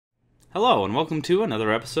Hello and welcome to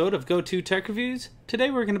another episode of Go-To Tech Reviews.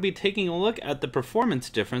 Today we're going to be taking a look at the performance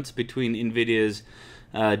difference between NVIDIA's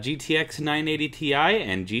GTX 980 Ti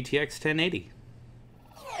and GTX 1080.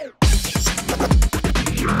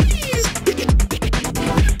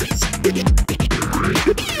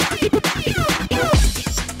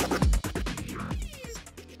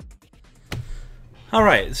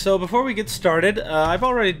 Alright, so before we get started, I've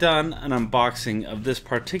already done an unboxing of this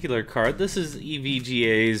particular card. This is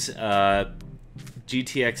EVGA's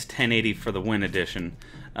GTX 1080 for the Win Edition.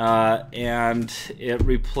 And it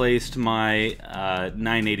replaced my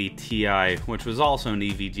 980 Ti, which was also an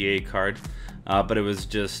EVGA card, but it was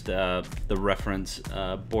just the reference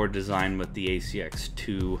board design with the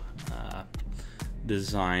ACX2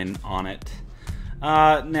 design on it.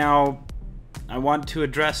 Now, I want to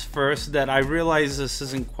address first that I realize this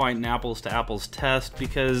isn't quite an apples to apples test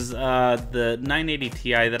because the 980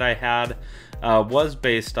 Ti that I had was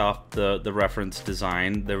based off the reference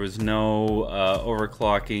design. There was no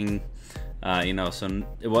overclocking, so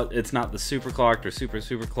it's not the superclocked or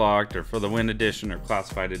superclocked or for the Win Edition or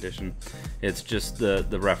Classified Edition. It's just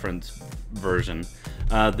the reference version.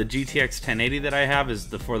 The GTX 1080 that I have is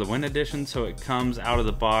for the Win Edition, so it comes out of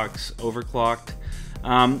the box overclocked.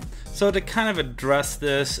 So to kind of address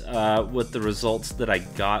this with the results that I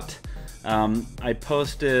got, I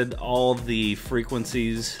posted all the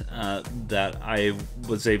frequencies that I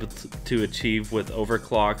was able to achieve with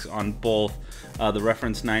overclocks on both the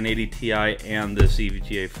reference 980 Ti and this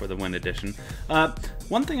EVGA for the Win Edition.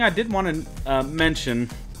 One thing I did want to mention,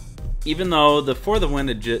 even though for the Win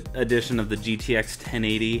Edition of the GTX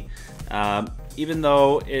 1080, even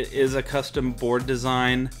though it is a custom board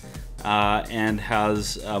design, and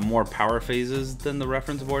has more power phases than the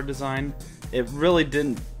reference board design, it really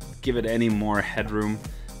didn't give it any more headroom.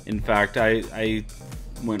 In fact, I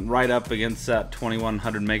went right up against that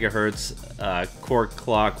 2100 megahertz core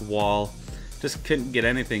clock wall. Just couldn't get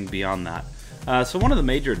anything beyond that. So one of the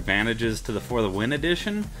major advantages to the For the Win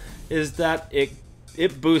Edition is that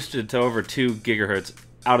it boosted to over 2 gigahertz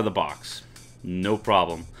out of the box. No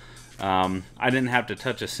problem. I didn't have to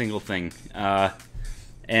touch a single thing.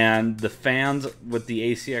 And the fans with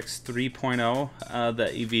the ACX 3.0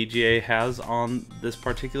 that EVGA has on this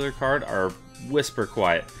particular card are whisper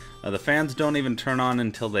quiet. The fans don't even turn on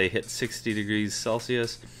until they hit 60 degrees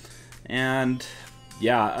Celsius. And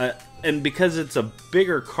yeah, and because it's a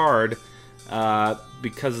bigger card,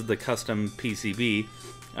 because of the custom PCB,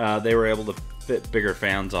 they were able to fit bigger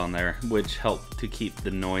fans on there, which helped to keep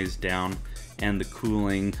the noise down and the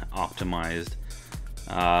cooling optimized.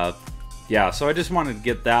 Yeah, so I just wanted to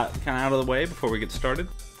get that kind of out of the way before we get started.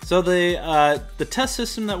 So the test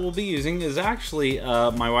system that we'll be using is actually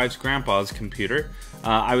my wife's grandpa's computer.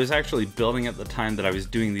 I was actually building at the time that I was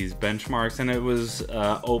doing these benchmarks, and it was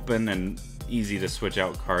open and easy to switch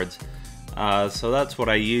out cards. So that's what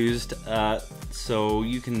I used. So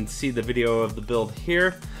you can see the video of the build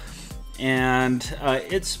here. And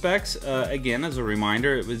its specs, again, as a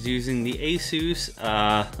reminder, it was using the Asus,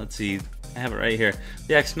 let's see, I have it right here,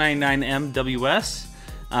 the X99MWS,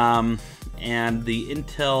 and the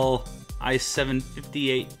Intel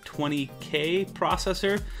i7-5820K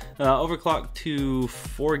processor, overclocked to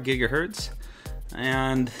 4 gigahertz,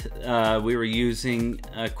 and we were using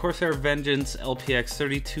Corsair Vengeance LPX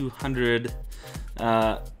 3200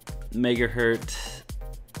 megahertz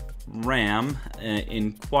RAM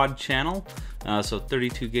in quad channel, so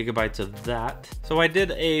 32 gigabytes of that. So I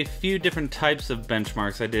did a few different types of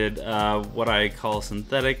benchmarks. I did what I call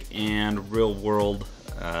synthetic and real world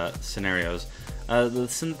scenarios. The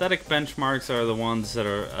synthetic benchmarks are the ones that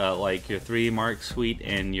are like your 3D Mark suite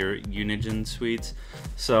and your Unigine suites.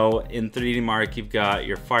 So in 3D Mark you've got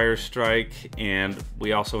your Firestrike, and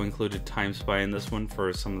we also included Time Spy in this one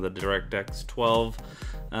for some of the DirectX 12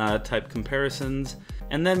 type comparisons.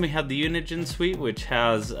 And then we have the Unigine suite, which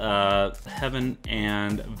has Heaven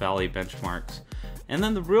and Valley benchmarks. And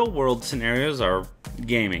then the real world scenarios are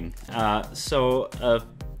gaming. So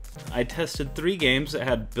I tested 3 games that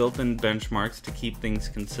had built-in benchmarks to keep things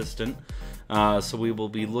consistent. So we will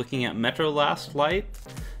be looking at Metro Last Light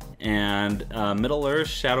and Middle-earth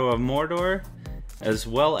Shadow of Mordor, as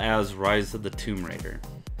well as Rise of the Tomb Raider.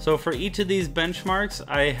 So for each of these benchmarks,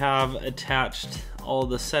 I have attached all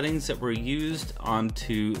the settings that were used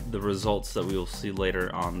onto the results that we will see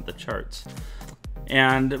later on the charts.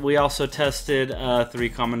 And we also tested 3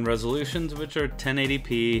 common resolutions, which are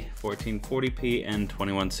 1080p, 1440p, and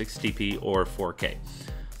 2160p or 4K.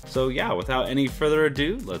 So yeah, without any further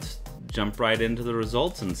ado, let's jump right into the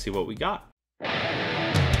results and see what we got.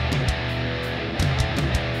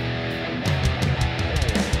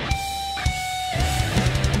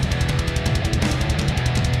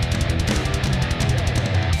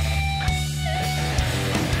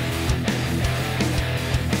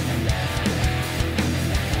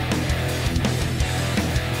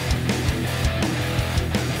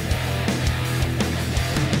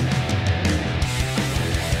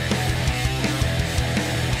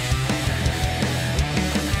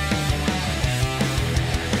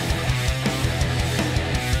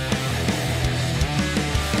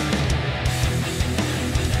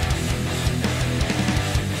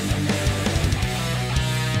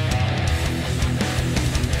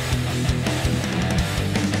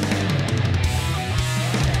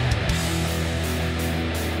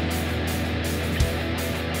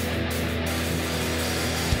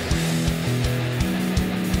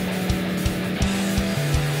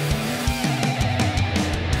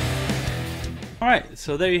 Alright,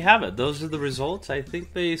 so there you have it. Those are the results. I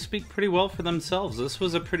think they speak pretty well for themselves. This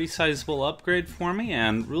was a pretty sizable upgrade for me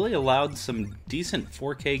and really allowed some decent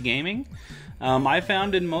 4K gaming. I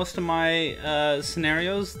found in most of my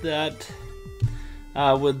scenarios that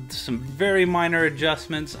with some very minor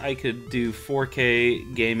adjustments I could do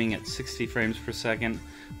 4K gaming at 60 frames per second,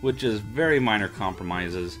 which is very minor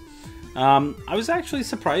compromises. I was actually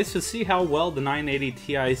surprised to see how well the 980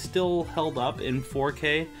 Ti still held up in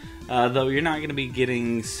 4K, though you're not going to be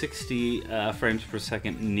getting 60 frames per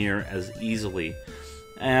second near as easily.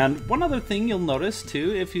 And one other thing you'll notice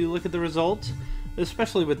too, if you look at the results,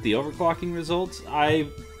 especially with the overclocking results,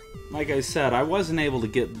 like I said, I wasn't able to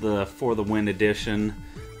get the For the Win edition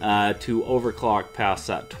to overclock past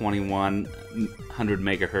that 2100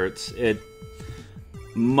 megahertz.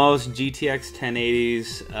 Most GTX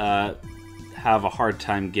 1080s have a hard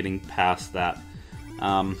time getting past that,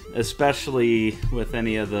 especially with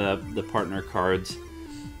any of the partner cards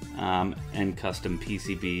and custom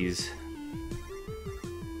PCBs.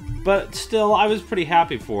 But still, I was pretty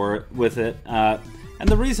happy with it. And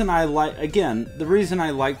the reason I like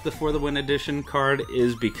the For the Win edition card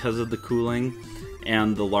is because of the cooling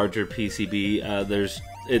and the larger PCB.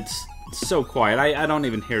 It's so quiet. I don't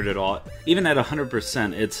even hear it at all. Even at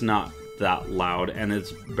 100%, it's not that loud and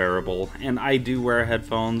it's bearable. And I do wear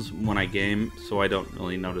headphones when I game, so I don't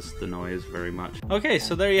really notice the noise very much. Okay,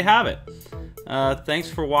 so there you have it. Thanks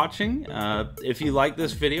for watching. If you liked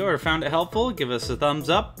this video or found it helpful, give us a thumbs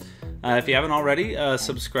up. If you haven't already,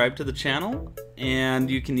 subscribe to the channel, and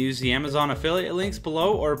you can use the Amazon affiliate links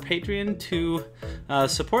below or Patreon to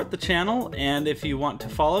support the channel. And if you want to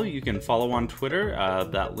follow, you can follow on Twitter.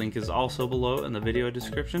 That link is also below in the video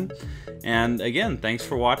description. And again, thanks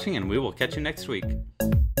for watching, and we will catch you next week.